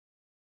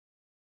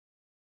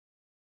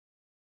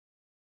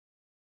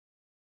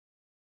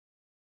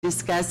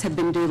discussed have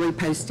been duly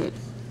posted.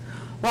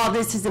 While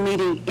this is a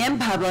meeting in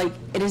public,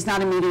 it is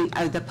not a meeting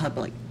of the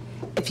public.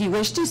 If you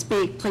wish to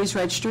speak, please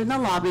register in the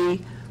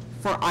lobby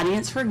for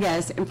audience for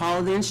guests and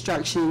follow the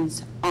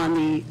instructions on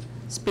the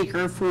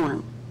speaker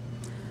form.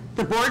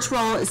 The board's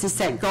role is to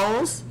set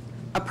goals,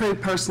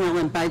 approve personnel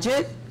and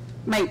budget,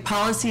 make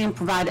policy, and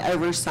provide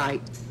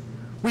oversight.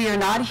 We are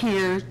not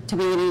here to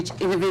manage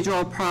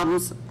individual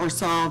problems or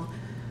solve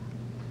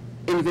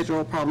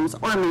individual problems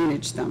or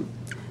manage them.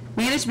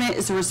 Management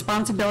is the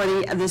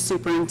responsibility of the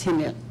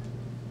superintendent.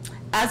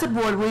 As a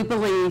board, we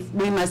believe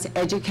we must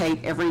educate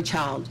every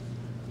child,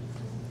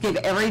 give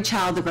every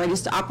child the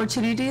greatest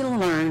opportunity to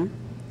learn,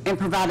 and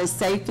provide a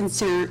safe and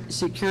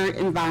secure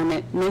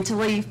environment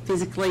mentally,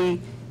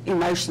 physically,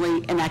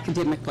 emotionally, and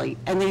academically.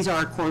 And these are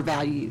our core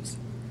values.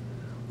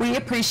 We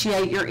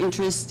appreciate your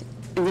interest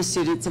in the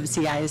students of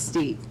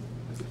CISD.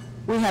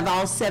 We have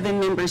all 7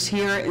 members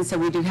here, and so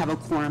we do have a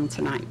quorum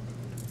tonight.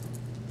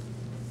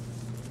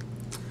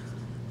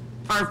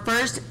 Our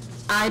first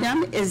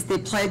item is the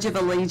Pledge of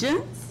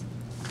Allegiance,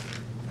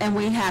 and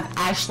we have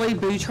Ashley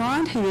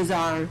Boutron, who is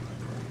our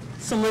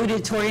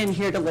salutatorian,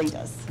 here to lead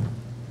us.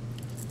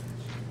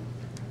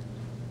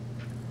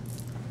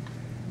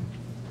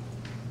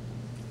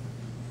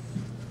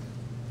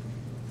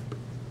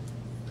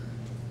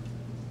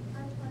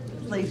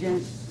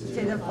 Allegiance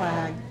to the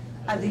flag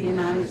of the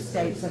United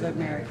States of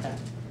America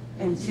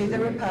and to the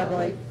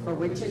republic for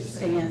which it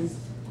stands,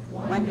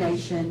 one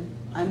nation,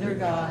 under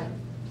God,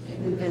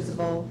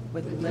 indivisible,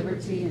 with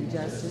liberty and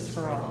justice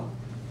for all.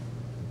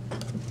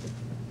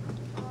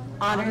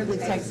 Honor the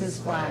Texas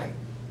flag.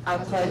 I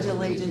pledge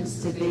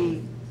allegiance to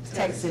thee,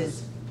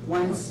 Texas,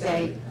 one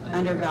state,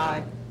 under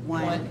God,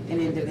 one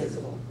and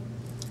indivisible.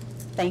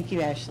 Thank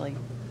you, Ashley.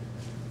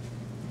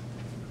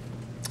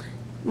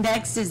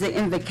 Next is the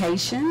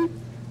invocation,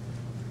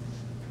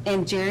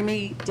 and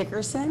Jeremy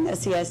Dickerson, a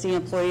CISD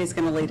employee, is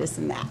going to lead us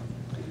in that.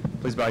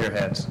 Please bow your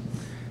heads.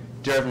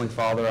 Dear Heavenly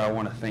Father, I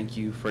want to thank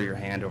you for your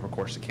hand over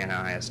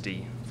Corsicana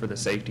ISD, for the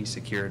safety,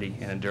 security,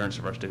 and endurance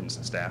of our students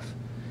and staff.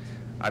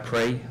 I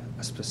pray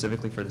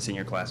specifically for the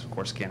senior class of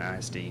Corsicana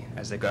ISD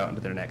as they go out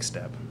into their next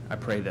step. I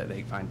pray that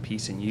they find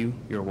peace in you,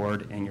 your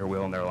word, and your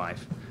will in their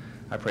life.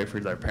 I pray for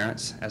their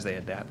parents as they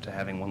adapt to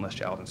having one less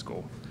child in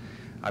school.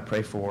 I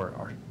pray for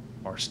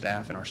our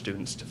staff and our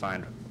students to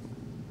find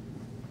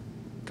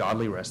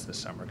godly rest this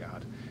summer,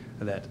 God,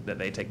 that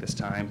they take this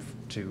time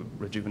to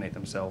rejuvenate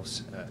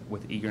themselves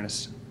with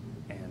eagerness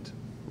and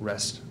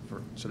rest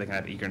so they can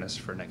have eagerness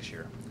for next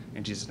year.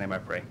 In Jesus' name I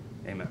pray,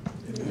 amen.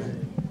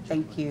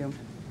 Thank you.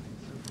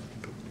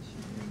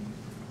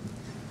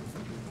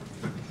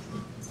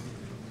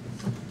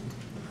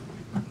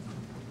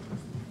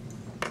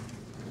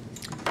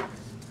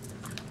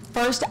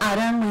 First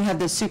item, we have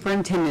the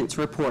superintendent's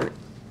report.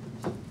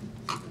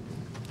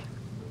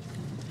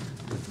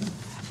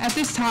 At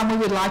this time, we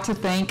would like to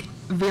thank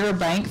Vera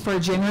Bank for a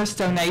generous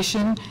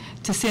donation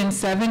to send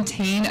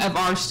 17 of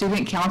our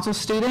student council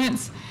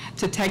students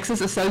to Texas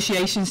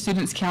Association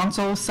Students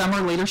Council Summer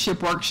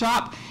Leadership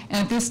Workshop. And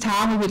at this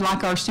time, we would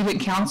like our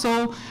student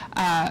council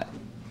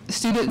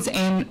students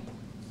and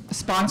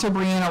sponsor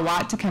Brianna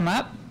White to come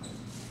up.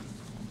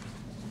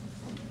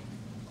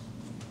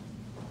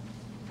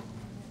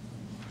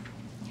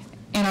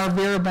 And our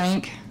Vera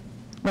Bank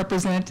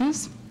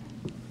representatives.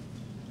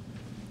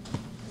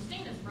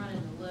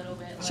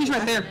 She's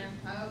right there.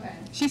 Oh, okay.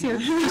 She's here.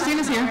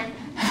 Christina's here.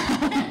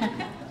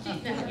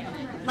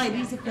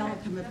 Ladies, if y'all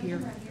come up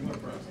here.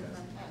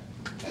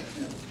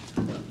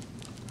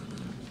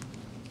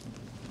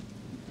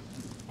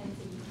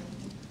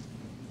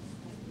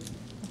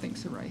 I think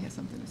Saray has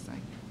something to say.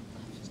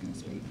 She's going to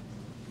speak.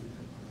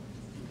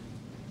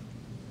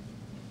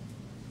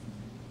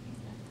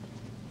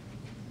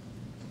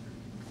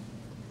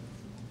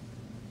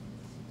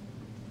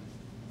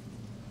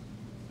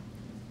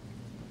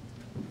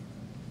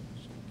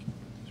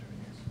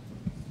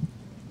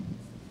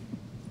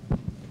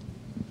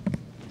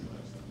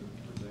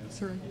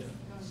 Saray.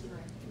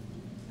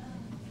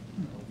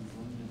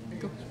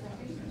 Go.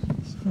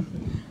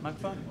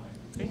 Microphone.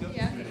 There you go.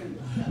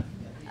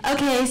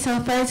 Okay, so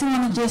first I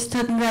want to just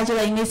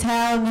congratulate Ms.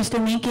 Howe, Mr.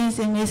 Minkins,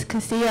 and Ms.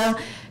 Castillo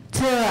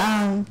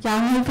to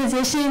y'all new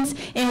positions.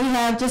 And we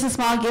have just a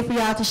small gift for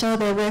y'all to show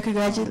that we're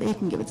congratulating. You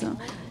can give it to them.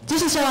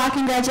 Just to show our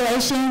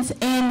congratulations.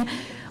 And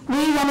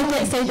we want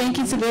to say thank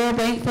you to Vera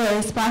Bank for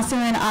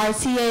sponsoring our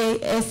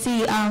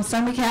CISD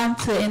summer camp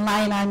to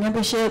enlighten our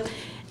membership,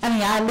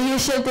 our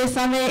leadership this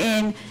summer,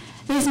 and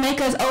just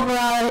make us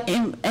overall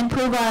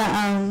improve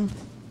our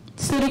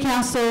student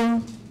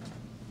council.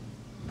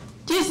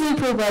 Just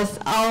improve us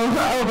all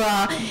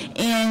overall.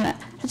 And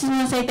I just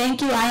want to say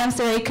thank you. I am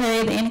Saray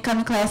Curry, the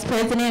incoming class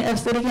president of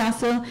Student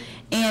Council,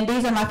 and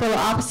these are my fellow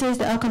officers,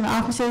 the upcoming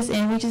officers,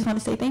 and we just want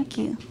to say thank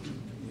you.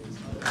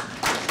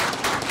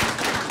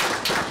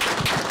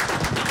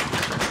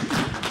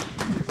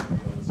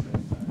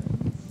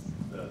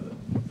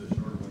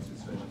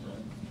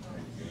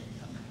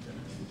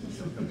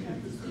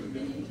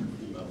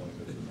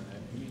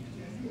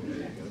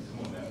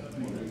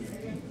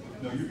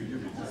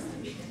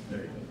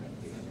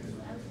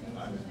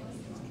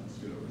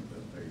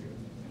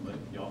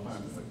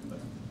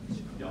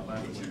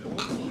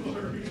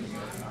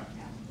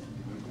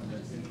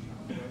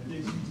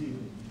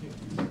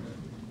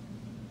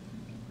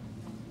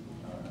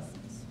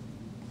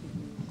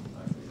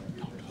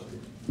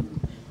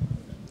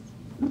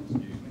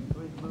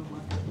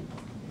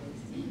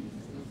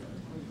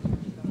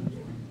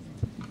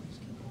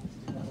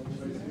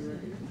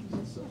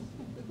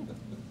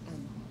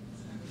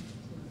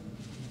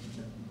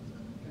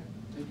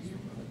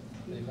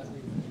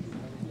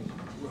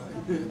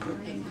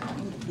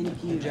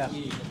 Thank you. Jeff.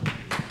 She's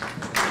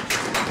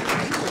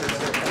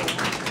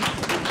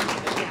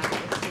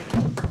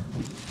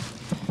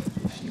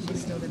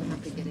still gonna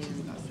have to get in.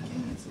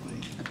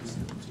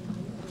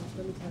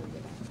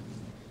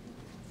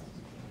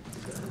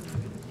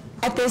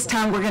 At this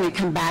time, we're going to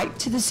come back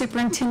to the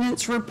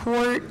superintendent's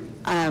report.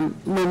 When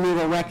we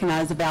will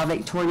recognize the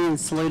valedictorian and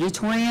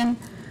salutatorian.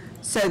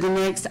 So the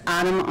next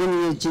item on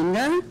the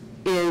agenda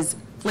is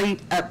fleet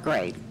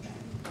upgrade.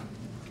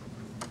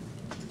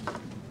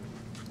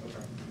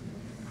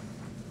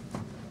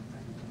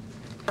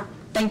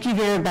 Thank you,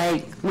 Vera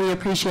Bank. We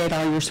appreciate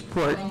all your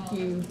support. Thank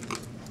you.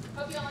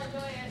 Hope you all enjoy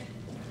it.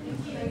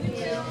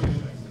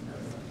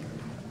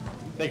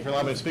 Thank you for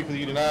allowing me to speak with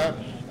you tonight.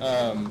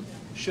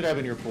 Should have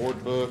in your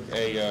board book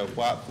a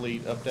White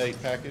Fleet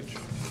update package.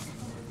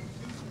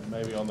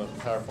 Maybe on the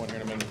PowerPoint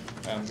here in a minute.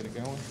 I'm get it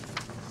going.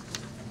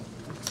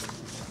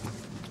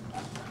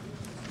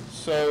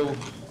 So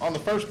on the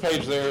first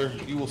page there,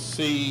 you will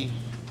see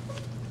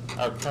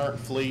our current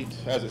fleet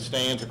as it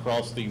stands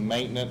across the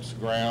maintenance,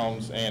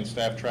 grounds, and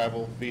staff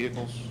travel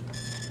vehicles.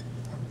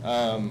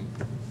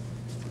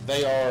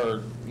 They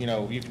are,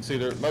 you can see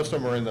most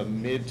of them are in the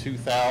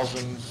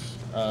mid-2000s,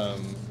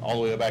 all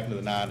the way back into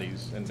the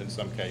 90s in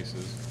some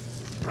cases.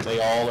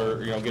 They all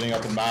are, getting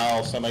up in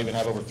miles. Some even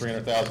have over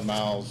 300,000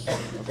 miles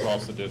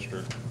across the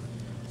district.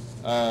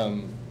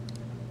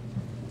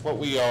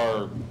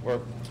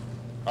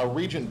 Our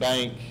Regent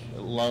Bank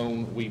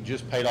loan, we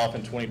just paid off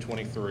in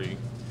 2023.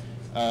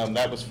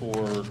 That was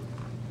for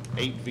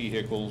 8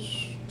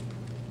 vehicles.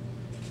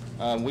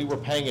 We were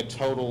paying a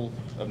total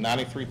of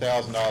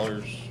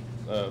 $93,000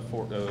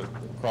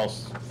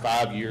 across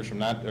 5 years from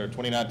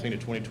 2019 to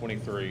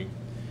 2023.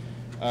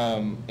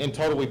 In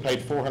total, we paid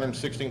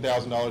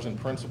 $416,000 in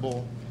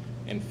principal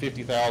and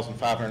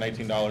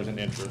 $50,518 in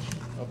interest.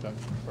 Okay,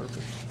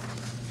 perfect.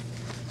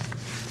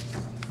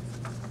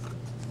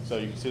 So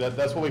you can see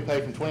that's what we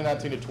paid from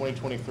 2019 to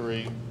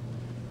 2023.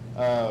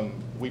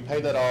 We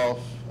paid that off,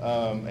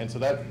 and so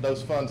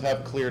those funds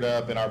have cleared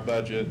up in our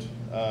budget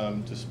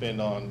to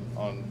spend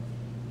on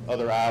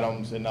other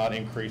items and not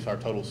increase our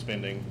total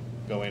spending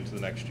going into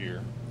the next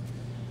year.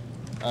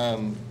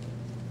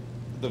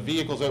 The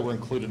vehicles that were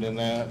included in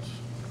that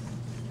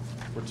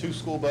were 2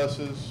 school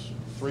buses,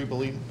 3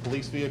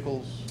 police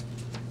vehicles,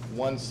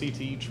 1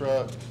 CTE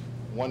truck,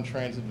 1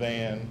 transit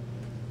van,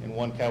 and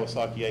 1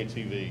 Kawasaki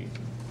ATV.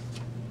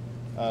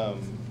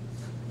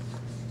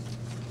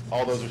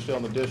 All those are still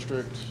in the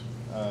district,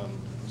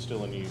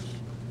 still in use.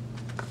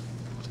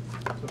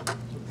 So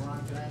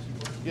Brian, can I ask you a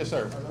question? Yes,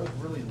 sir. Are those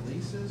really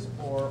leases,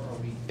 or are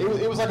we?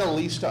 It was like a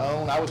lease to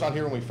own. I was not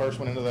here when we first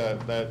went into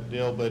that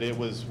deal, but it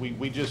was,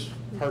 we just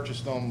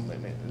purchased them.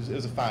 It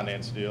was a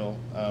finance deal.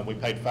 We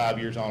paid 5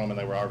 years on them, and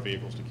they were our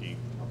vehicles to keep.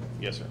 Okay.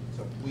 Yes, sir.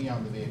 So we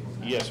own the vehicles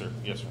now? Yes, sir.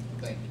 Yes, sir.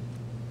 Thank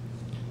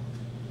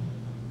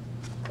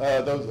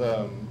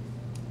you.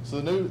 So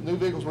the new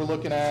vehicles we're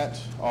looking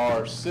at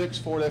are 6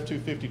 Ford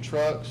F-250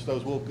 trucks.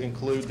 Those will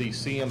include the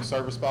CM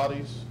service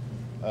bodies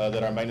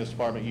that our maintenance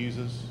department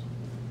uses,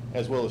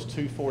 as well as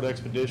 2 Ford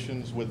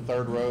Expeditions with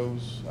third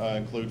rows,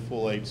 include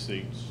full 8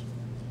 seats.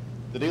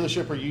 The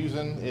dealership we're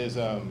using is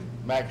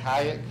Mac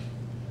Hayek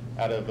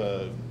out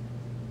of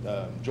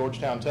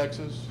Georgetown,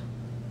 Texas.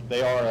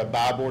 They are a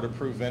buy board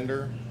approved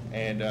vendor,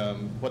 and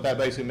what that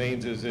basically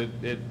means is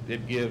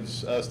it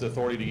gives us the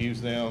authority to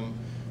use them.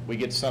 We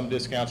get some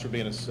discounts for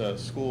being a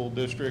school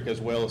district,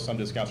 as well as some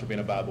discounts for being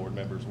a buy board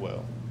member as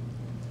well.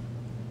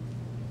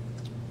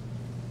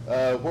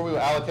 Where we will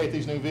allocate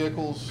these new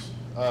vehicles,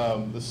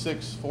 the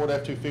 6 Ford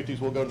F-250s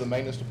will go to the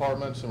maintenance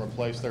departments and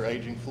replace their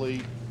aging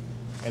fleet,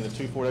 and the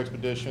 2 Ford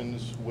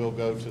Expeditions will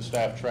go to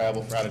staff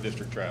travel for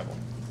out-of-district travel.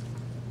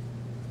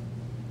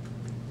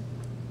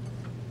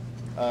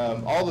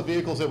 All the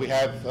vehicles that we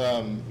have,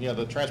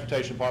 the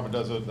transportation department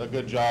does a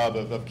good job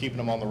of keeping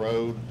them on the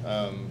road.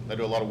 They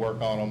do a lot of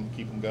work on them,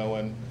 keep them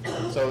going.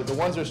 So the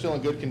ones that are still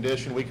in good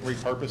condition, we can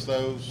repurpose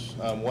those.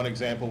 One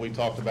example we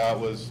talked about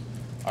was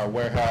our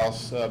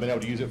warehouse, being able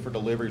to use it for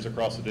deliveries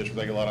across the district.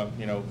 They get a lot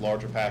of,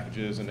 larger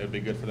packages, and it'd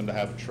be good for them to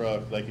have a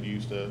truck they could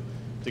use to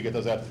get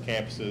those out to the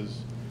campuses.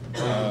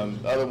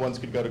 Other ones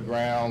could go to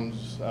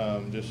grounds,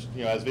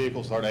 as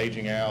vehicles start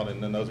aging out,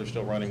 and then those are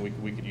still running,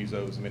 we could use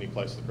those in many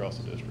places across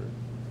the district.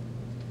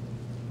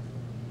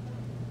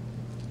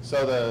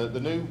 So the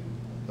new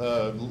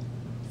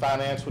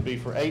finance would be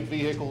for 8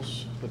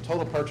 vehicles. The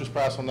total purchase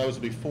price on those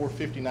would be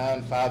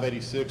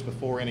 $459,586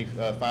 before any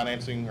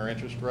financing or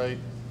interest rate.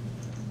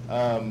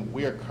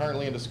 We are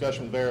currently in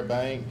discussion with Vera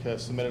Bank.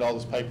 Submitted all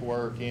this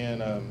paperwork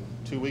in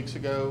 2 weeks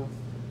ago.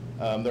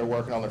 They're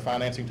working on their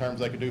financing terms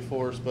they could do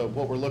for us, but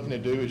what we're looking to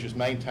do is just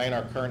maintain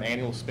our current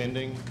annual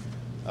spending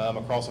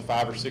across a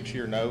 5 or 6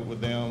 year note with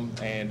them,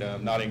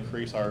 and not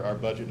increase our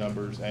budget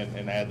numbers,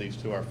 and add these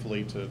to our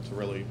fleet to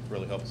really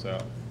help us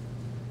out.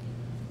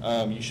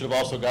 You should have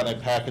also gotten a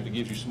packet that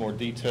gives you some more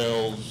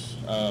details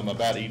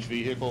about each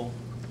vehicle.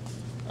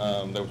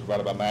 That was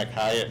provided by Mac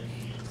Hayek.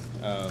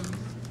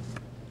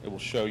 It will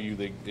show you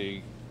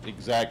the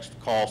exact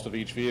cost of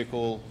each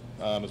vehicle,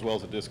 as well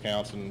as the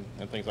discounts and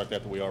things like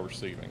that that we are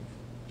receiving.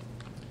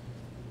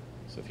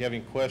 So if you have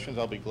any questions,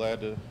 I'll be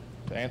glad to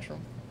answer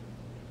them.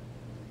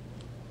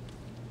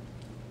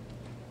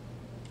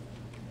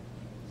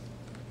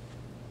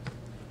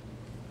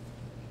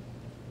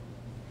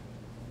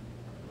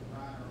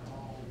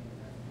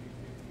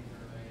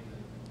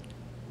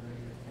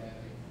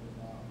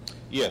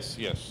 Yes,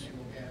 yes.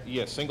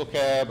 Yes, single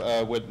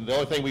cab. With the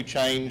only thing we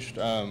changed,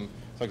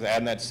 it's like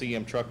adding that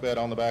CM truck bed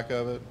on the back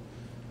of it.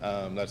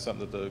 That's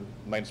something that the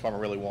maintenance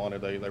department really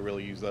wanted. They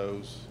really use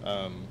those.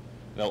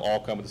 They'll all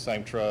come with the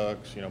same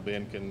trucks. You know,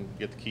 Ben can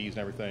get the keys and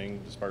everything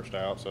dispersed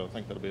out. So I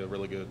think that'll be a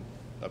really good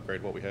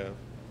upgrade to what we have.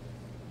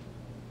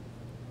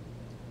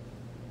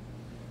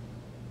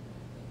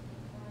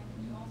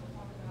 Can you also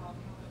talk about how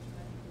much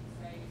money we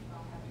save by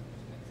having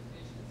two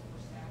expeditions for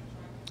staff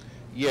travel?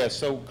 Yes,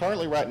 so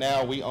currently right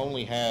now we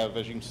only have,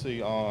 as you can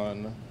see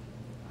on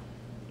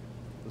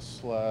the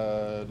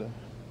slide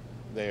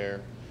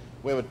there,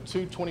 we have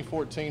two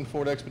 2014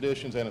 Ford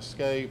Expeditions and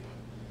Escape.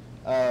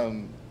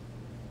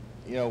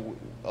 You know,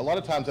 a lot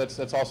of times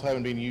that's also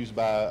having been used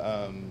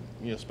by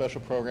you know,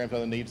 special programs,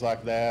 other needs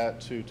like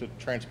that to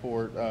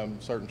transport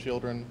certain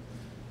children.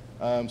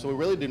 So we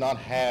really do not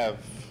have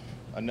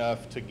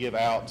enough to give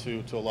out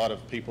to a lot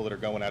of people that are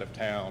going out of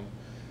town.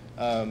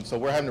 So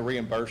we're having to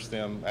reimburse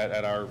them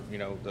at our, you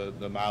know,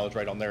 the mileage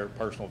rate on their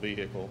personal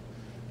vehicle.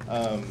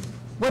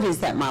 What is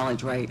that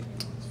mileage rate?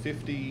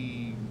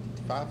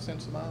 55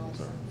 cents a mile,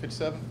 or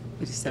 57?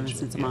 57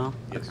 cents a mile?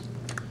 Yes.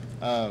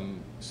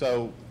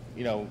 So,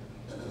 you know,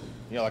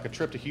 like a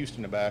trip to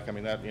Houston and back, I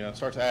mean, that, you know, it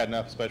starts adding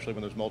up, especially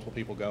when there's multiple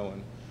people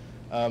going.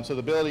 So the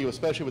ability,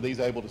 especially with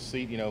these, able to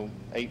seat, you know,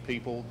 8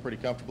 people pretty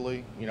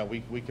comfortably, you know,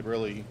 we could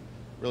really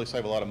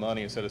save a lot of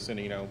money instead of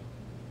sending, you know,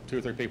 2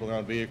 or 3 people in their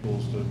own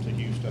vehicles to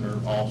Houston or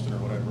Austin or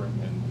whatever,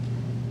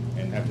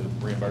 and have to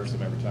reimburse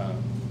them every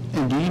time.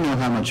 And do you know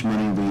how much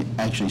money we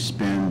actually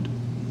spend,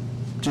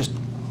 just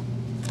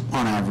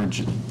on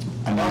average? Off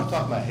the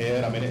top of my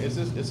head, I mean, it's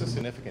a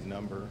significant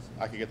number.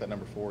 I could get that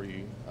number for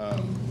you,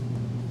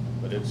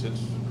 but it's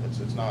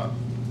not,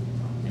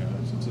 you know,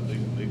 it's a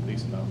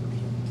decent number.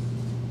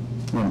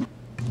 So. Well,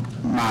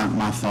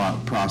 my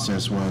thought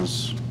process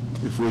was,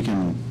 if we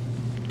can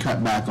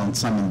cut back on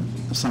some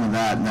of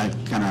that, and that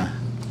kind of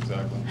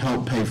exactly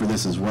help pay for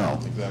this as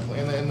well. Exactly,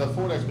 and the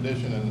Ford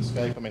Expedition and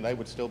Escape, I mean, they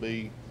would still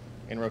be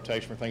in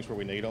rotation for things where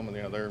we need them, and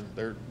you know,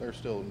 they're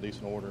still in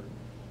decent order.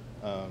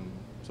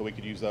 So we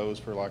could use those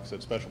for, like I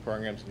said, special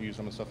programs and use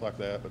them and stuff like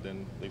that. But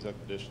then these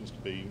expeditions to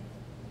be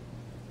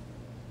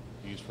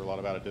used for a lot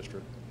of out of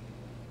district.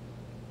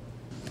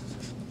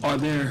 Are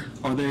there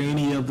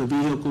any of the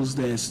vehicles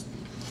that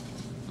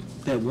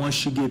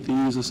once you get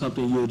these or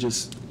something you'll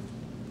just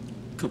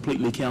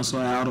completely cancel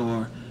out,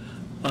 or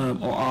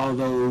all of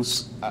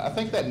those? I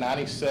think that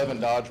 '97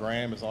 Dodge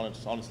Ram is on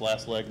its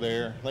last leg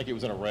there. I think it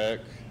was in a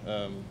wreck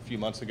a few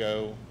months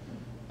ago,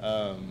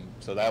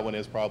 so that one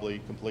is probably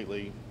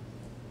completely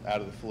out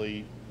of the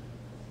fleet.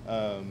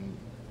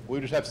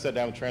 We just have to sit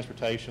down with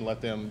transportation, let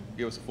them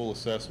give us a full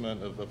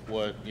assessment of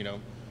what, you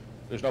know,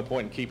 there's no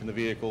point in keeping the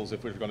vehicles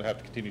if we're going to have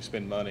to continue to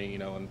spend money, you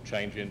know, and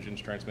change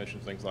engines,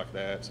 transmissions, things like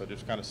that. So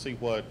just kind of see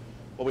what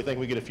we think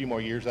we get a few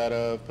more years out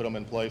of, put them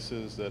in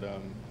places that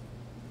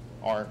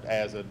aren't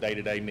as a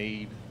day-to-day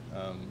need.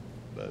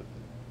 But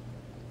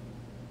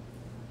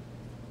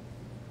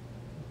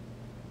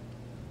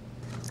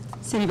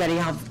Does anybody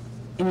have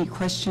any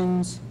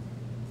questions?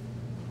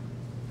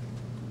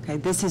 Okay,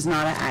 this is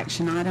not an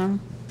action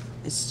item.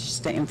 It's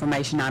just an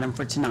information item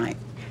for tonight.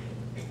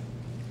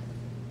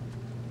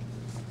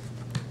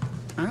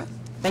 All right.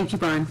 Thank you,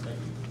 Brian.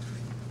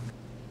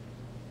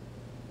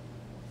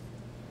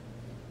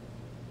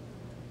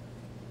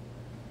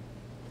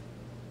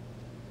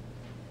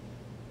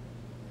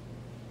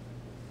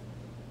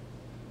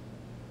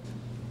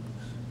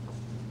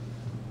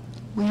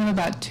 We have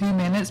about 2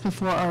 minutes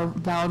before our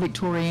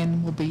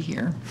valedictorian will be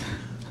here.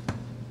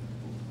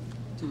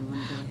 Do you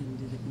want to go ahead and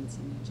do the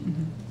consent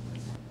agenda?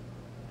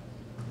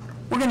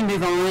 We're going to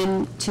move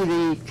on to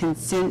the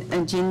consent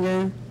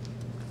agenda.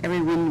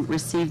 Everyone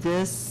received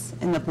this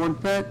in the board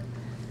book.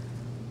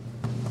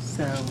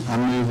 So I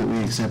move that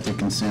we accept the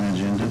consent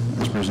agenda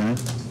as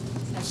presented.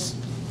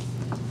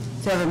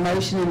 I have a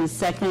motion and a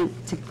second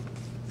to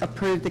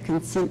approve the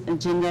consent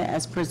agenda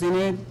as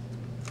presented.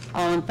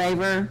 All in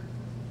favor?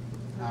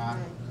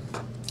 Aye.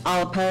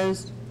 All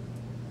opposed?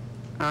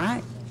 All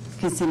right.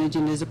 Consent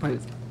agenda is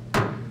approved.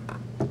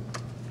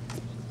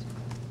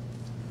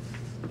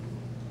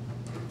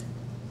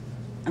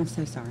 I'm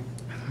so sorry.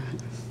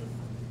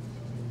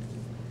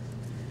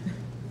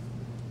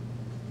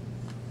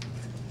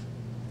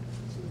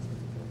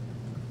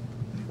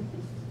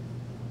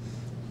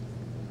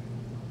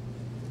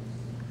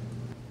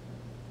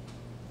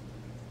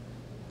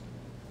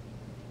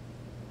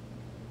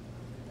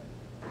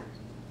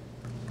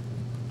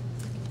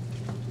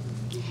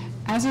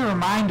 As a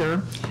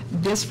reminder,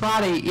 this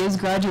Friday is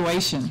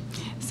graduation.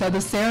 So the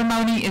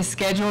ceremony is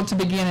scheduled to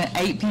begin at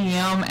 8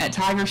 p.m. at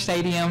Tiger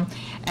Stadium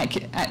at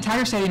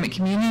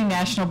Community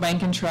National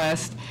Bank and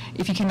Trust.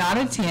 If you cannot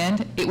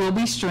attend, it will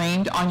be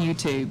streamed on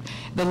YouTube.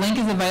 The link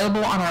is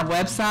available on our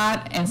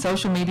website and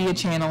social media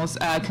channels.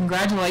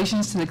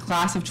 Congratulations to the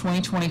class of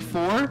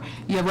 2024.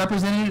 You have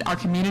represented our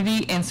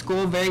community and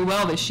school very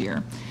well this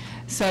year.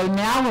 So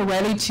now we're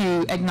ready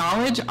to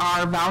acknowledge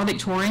our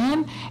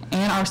valedictorian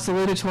and our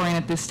salutatorian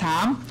at this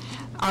time.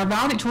 Our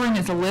valedictorian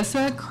is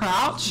Alyssa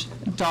Crouch,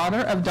 daughter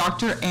of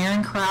Dr.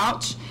 Aaron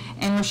Crouch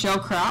and Rochelle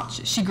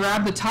Crouch. She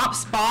grabbed the top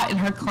spot in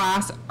her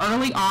class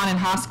early on in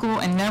high school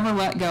and never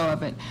let go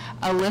of it.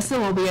 Alyssa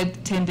will be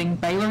attending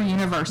Baylor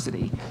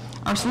University.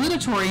 Our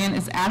salutatorian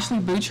is Ashley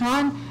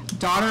Boutron,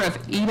 daughter of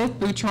Edith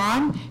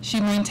Boutron.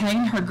 She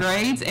maintained her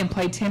grades and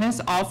played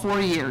tennis all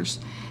 4 years.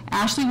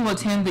 Ashley will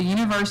attend the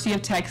University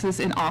of Texas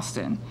in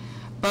Austin.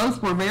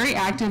 Both were very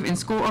active in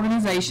school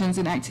organizations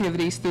and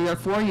activities through their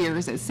 4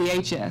 years at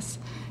CHS.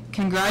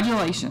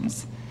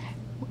 Congratulations.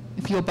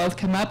 If you'll both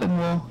come up and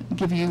we'll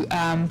give you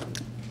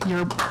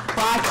your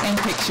plaque and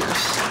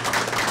pictures.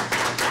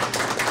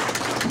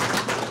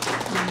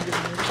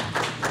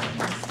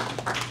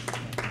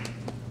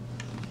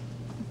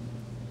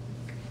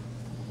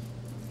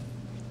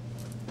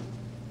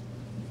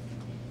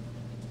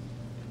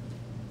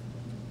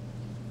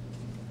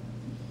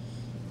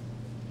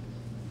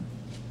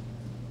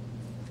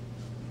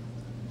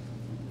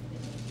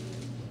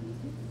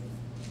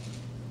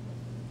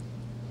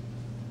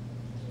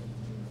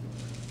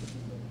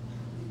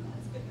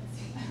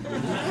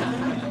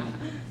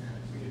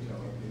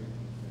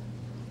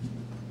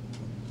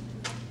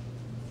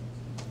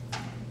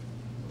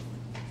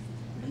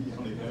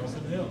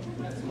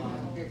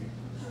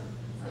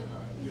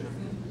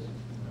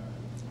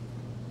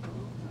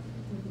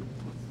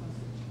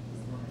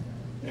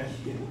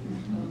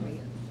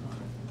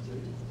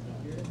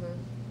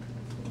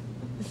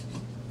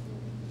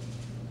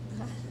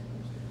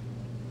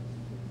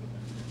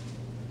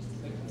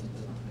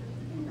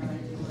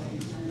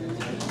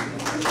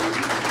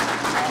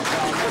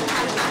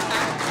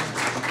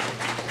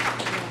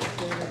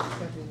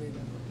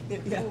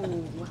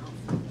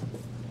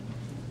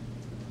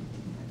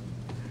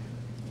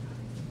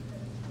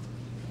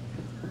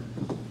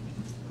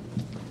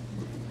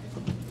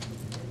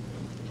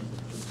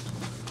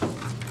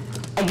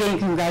 Again,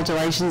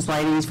 congratulations,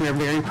 ladies. We're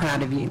very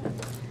proud of you.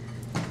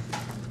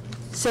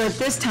 So at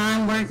this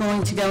time, we're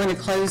going to go into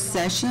closed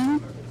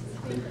session.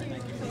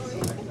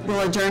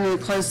 We'll adjourn to the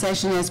closed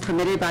session as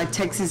permitted by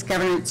Texas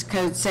Governance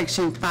Code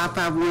Section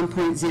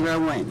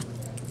 551.01.